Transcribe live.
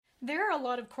There are a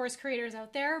lot of course creators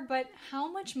out there, but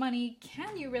how much money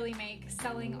can you really make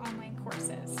selling online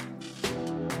courses?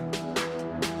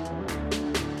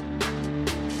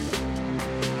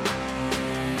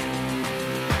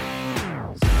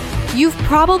 You've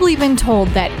probably been told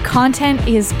that content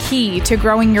is key to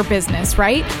growing your business,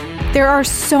 right? There are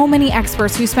so many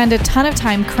experts who spend a ton of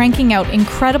time cranking out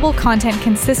incredible content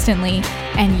consistently,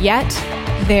 and yet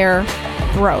they're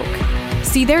broke.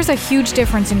 See, there's a huge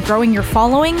difference in growing your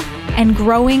following and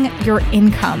growing your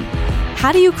income.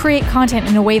 How do you create content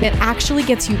in a way that actually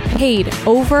gets you paid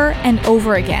over and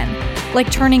over again?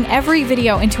 Like turning every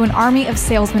video into an army of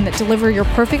salesmen that deliver your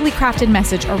perfectly crafted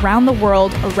message around the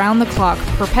world, around the clock,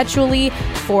 perpetually,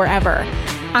 forever.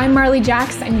 I'm Marley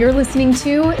Jax, and you're listening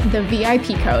to The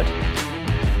VIP Code.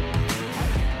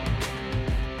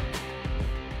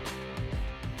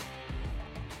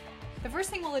 The first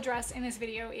thing we'll address in this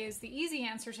video is the easy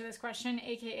answer to this question,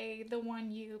 aka the one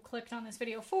you clicked on this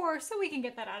video for, so we can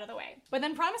get that out of the way. But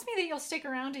then promise me that you'll stick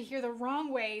around to hear the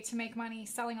wrong way to make money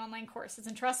selling online courses,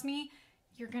 and trust me,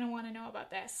 you're going to want to know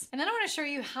about this. And then I want to show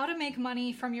you how to make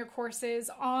money from your courses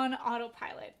on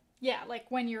autopilot. Yeah, like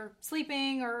when you're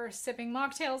sleeping or sipping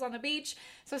mocktails on the beach.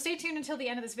 So stay tuned until the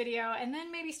end of this video and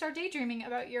then maybe start daydreaming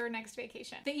about your next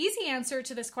vacation. The easy answer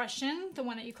to this question, the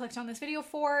one that you clicked on this video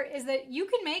for, is that you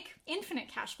can make infinite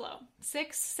cash flow.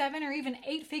 6, 7, or even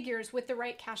 8 figures with the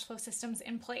right cash flow systems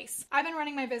in place. I've been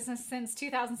running my business since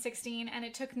 2016 and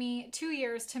it took me 2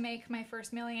 years to make my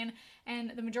first million,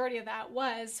 and the majority of that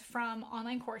was from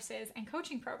online courses and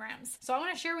coaching programs. So I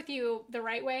want to share with you the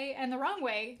right way and the wrong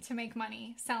way to make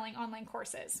money selling online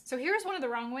courses. So here's one of the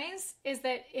wrong ways, is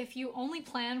that if you only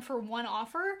plan for one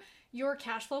offer, your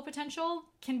cash flow potential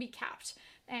can be capped.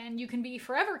 And you can be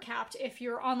forever capped if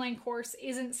your online course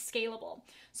isn't scalable.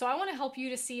 So I want to help you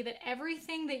to see that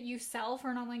everything that you sell for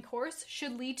an online course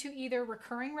should lead to either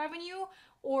recurring revenue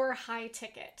or high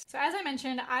ticket. So as I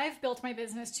mentioned, I've built my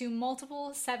business to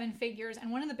multiple 7 figures, and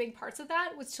one of the big parts of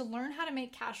that was to learn how to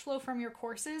make cash flow from your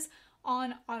courses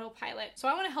on autopilot. So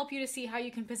I want to help you to see how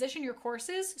you can position your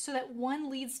courses so that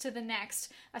one leads to the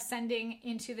next, ascending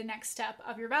into the next step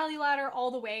of your value ladder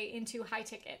all the way into high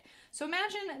ticket. So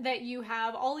imagine that you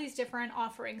have all these different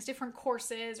offerings, different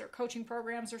courses or coaching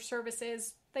programs or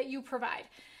services that you provide.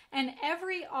 And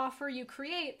every offer you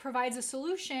create provides a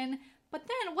solution. But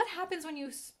then what happens when you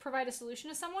provide a solution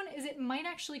to someone is it might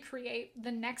actually create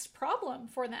the next problem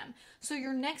for them. So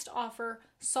your next offer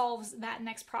solves that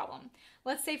next problem.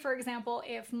 Let's say, for example,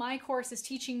 if my course is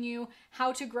teaching you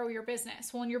how to grow your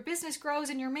business. Well, when your business grows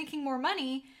and you're making more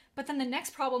money, but then the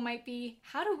next problem might be,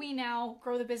 how do we now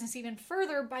grow the business even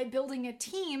further by building a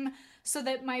team so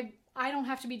that I don't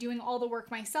have to be doing all the work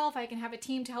myself. I can have a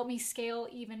team to help me scale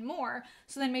even more.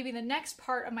 So then maybe the next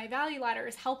part of my value ladder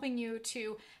is helping you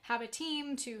to have a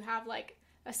team, to have like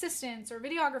assistants or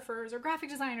videographers or graphic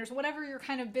designers, whatever your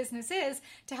kind of business is,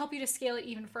 to help you to scale it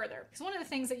even further. Because one of the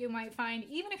things that you might find,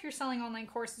 even if you're selling online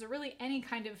courses or really any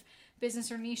kind of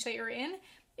business or niche that you're in,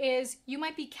 is you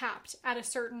might be capped at a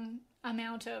certain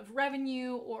amount of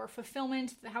revenue or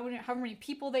fulfillment, however many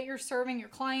people that you're serving, your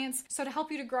clients. So to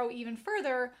help you to grow even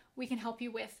further, we can help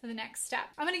you with the next step.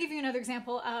 I'm going to give you another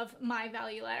example of my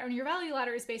value ladder. And your value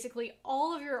ladder is basically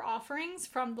all of your offerings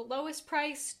from the lowest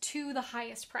price to the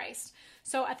highest price.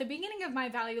 So at the beginning of my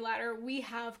value ladder, we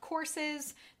have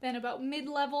courses, then about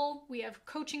mid-level, we have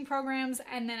coaching programs,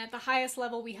 and then at the highest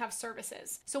level, we have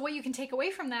services. So what you can take away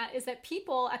from that is that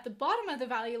people at the bottom of the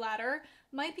value ladder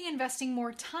might be investing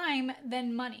more time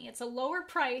than money. It's a lower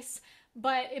price,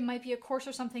 but it might be a course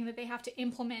or something that they have to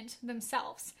implement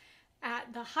themselves.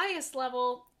 At the highest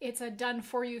level, it's a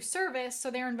done-for-you service, so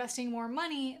they're investing more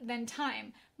money than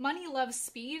time. Money loves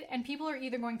speed, and people are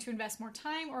either going to invest more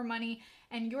time or money,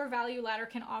 and your value ladder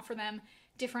can offer them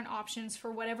different options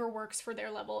for whatever works for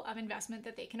their level of investment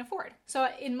that they can afford. So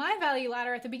in my value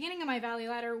ladder, at the beginning of my value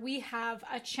ladder, we have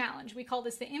a challenge. We call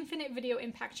this the Infinite Video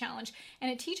Impact Challenge,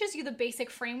 and it teaches you the basic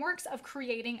frameworks of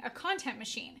creating a content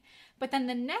machine. But then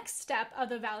the next step of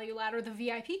the value ladder, the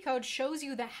VIP code, shows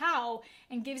you the how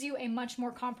and gives you a much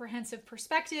more comprehensive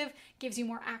perspective, gives you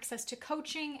more access to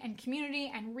coaching and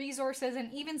community and resources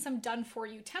and even some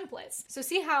done-for-you templates. So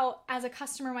see how as a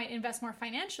customer might invest more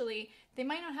financially, they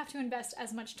might not have to invest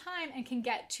as much time and can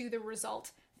get to the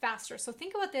result faster. So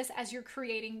think about this as you're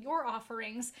creating your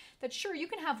offerings, that sure, you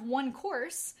can have one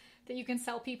course that you can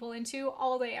sell people into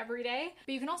all day, every day,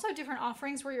 but you can also have different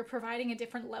offerings where you're providing a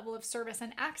different level of service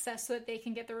and access so that they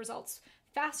can get the results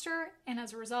faster and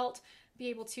as a result, be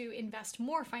able to invest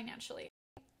more financially.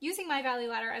 Using my value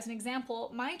ladder as an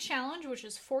example, my challenge, which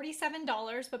is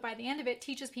 $47, but by the end of it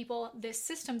teaches people this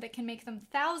system that can make them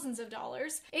thousands of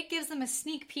dollars. It gives them a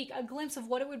sneak peek, a glimpse of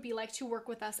what it would be like to work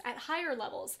with us at higher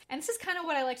levels. And this is kind of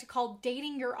what I like to call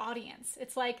dating your audience.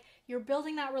 It's like you're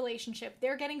building that relationship.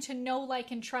 They're getting to know, like,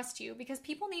 and trust you, because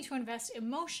people need to invest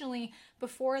emotionally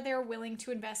before they're willing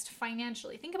to invest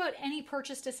financially. Think about any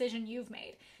purchase decision you've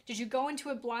made. Did you go into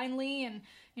it blindly and,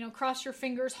 cross your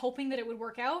fingers hoping that it would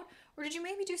work out? Or did you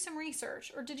maybe do some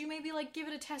research? Or did you maybe give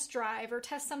it a test drive or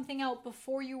test something out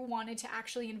before you wanted to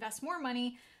actually invest more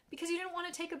money because you didn't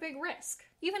want to take a big risk?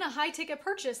 Even a high ticket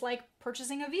purchase like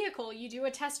purchasing a vehicle, you do a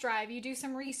test drive, you do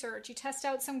some research, you test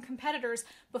out some competitors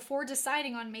before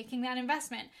deciding on making that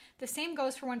investment. The same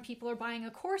goes for when people are buying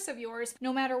a course of yours,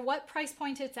 no matter what price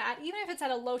point it's at. Even if it's at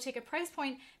a low ticket price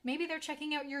point, maybe they're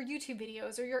checking out your YouTube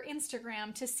videos or your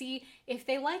Instagram to see if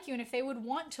they like you and if they would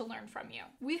want to learn from you.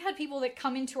 We've had people that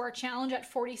come into our challenge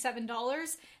at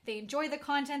 $47, they enjoy the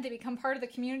content, they become part of the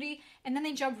community, and then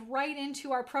they jump right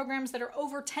into our programs that are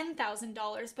over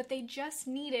 $10,000, but they just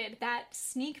needed that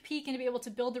sneak peek and to be able to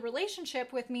build the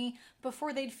relationship with me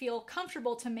before they'd feel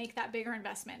comfortable to make that bigger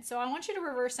investment. So I want you to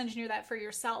reverse engineer that for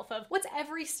yourself of what's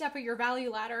every step of your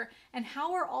value ladder and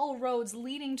how are all roads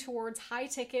leading towards high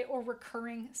ticket or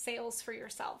recurring sales for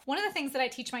yourself. One of the things that I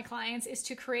teach my clients is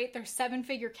to create their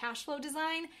 7-figure cash flow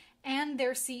design and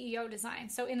their CEO design.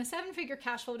 So in the 7-figure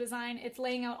cash flow design, it's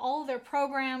laying out all of their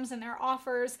programs and their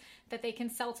offers that they can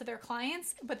sell to their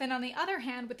clients. But then on the other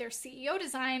hand, with their CEO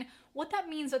design, what that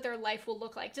means that their life will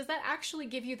look like. Does that actually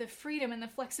give you the freedom and the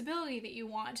flexibility that you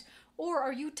want? Or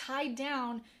are you tied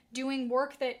down doing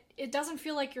work that it doesn't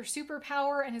feel like your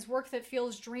superpower and is work that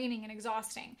feels draining and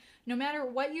exhausting? No matter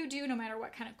what you do, no matter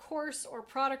what kind of course or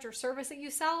product or service that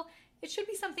you sell, it should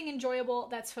be something enjoyable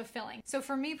that's fulfilling. So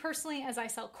for me personally, as I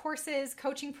sell courses,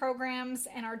 coaching programs,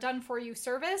 and our done-for-you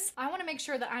service, I want to make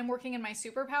sure that I'm working in my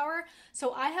superpower.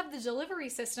 So I have the delivery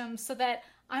system so that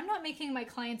I'm not making my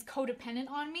clients codependent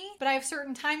on me, but I have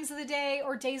certain times of the day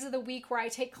or days of the week where I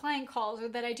take client calls or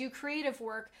that I do creative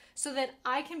work so that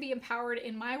I can be empowered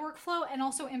in my workflow and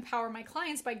also empower my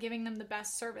clients by giving them the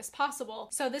best service possible.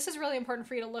 So this is really important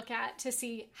for you to look at to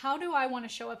see, how do I want to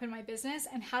show up in my business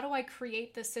and how do I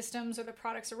create the systems or the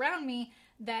products around me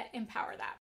that empower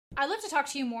that? I'd love to talk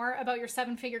to you more about your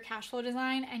 7-figure cash flow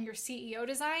design and your CEO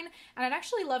design, and I'd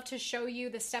actually love to show you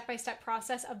the step-by-step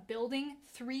process of building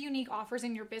 3 unique offers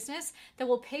in your business that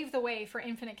will pave the way for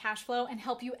infinite cash flow and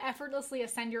help you effortlessly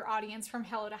ascend your audience from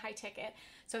hello to high ticket.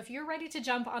 So if you're ready to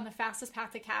jump on the fastest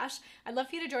path to cash, I'd love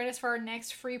for you to join us for our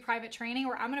next free private training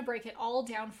where I'm going to break it all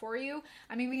down for you.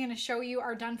 I'm even going to show you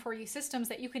our done-for-you systems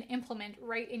that you can implement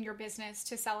right in your business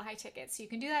to sell high tickets. So you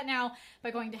can do that now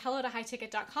by going to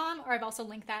hellotohighticket.com, or I've also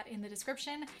linked that in the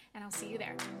description, and I'll see you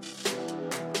there.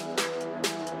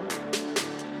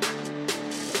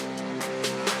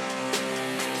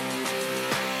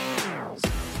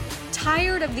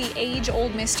 Tired of the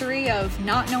age-old mystery of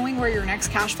not knowing where your next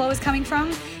cash flow is coming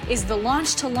from? Is the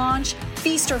launch to launch,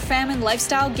 feast or famine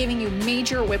lifestyle giving you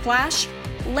major whiplash?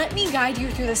 Let me guide you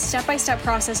through the step-by-step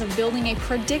process of building a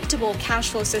predictable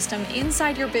cash flow system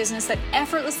inside your business that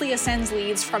effortlessly ascends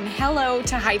leads from hello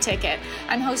to high ticket.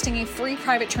 I'm hosting a free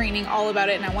private training all about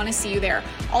it, and I want to see you there.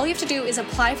 All you have to do is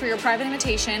apply for your private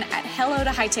invitation at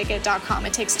hellotohighticket.com.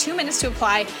 It takes 2 minutes to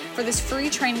apply for this free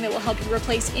training that will help you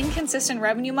replace inconsistent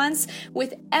revenue months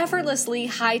with effortlessly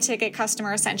high ticket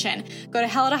customer ascension. Go to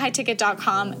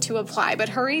hellotohighticket.com to apply, but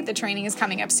hurry, the training is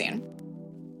coming up soon.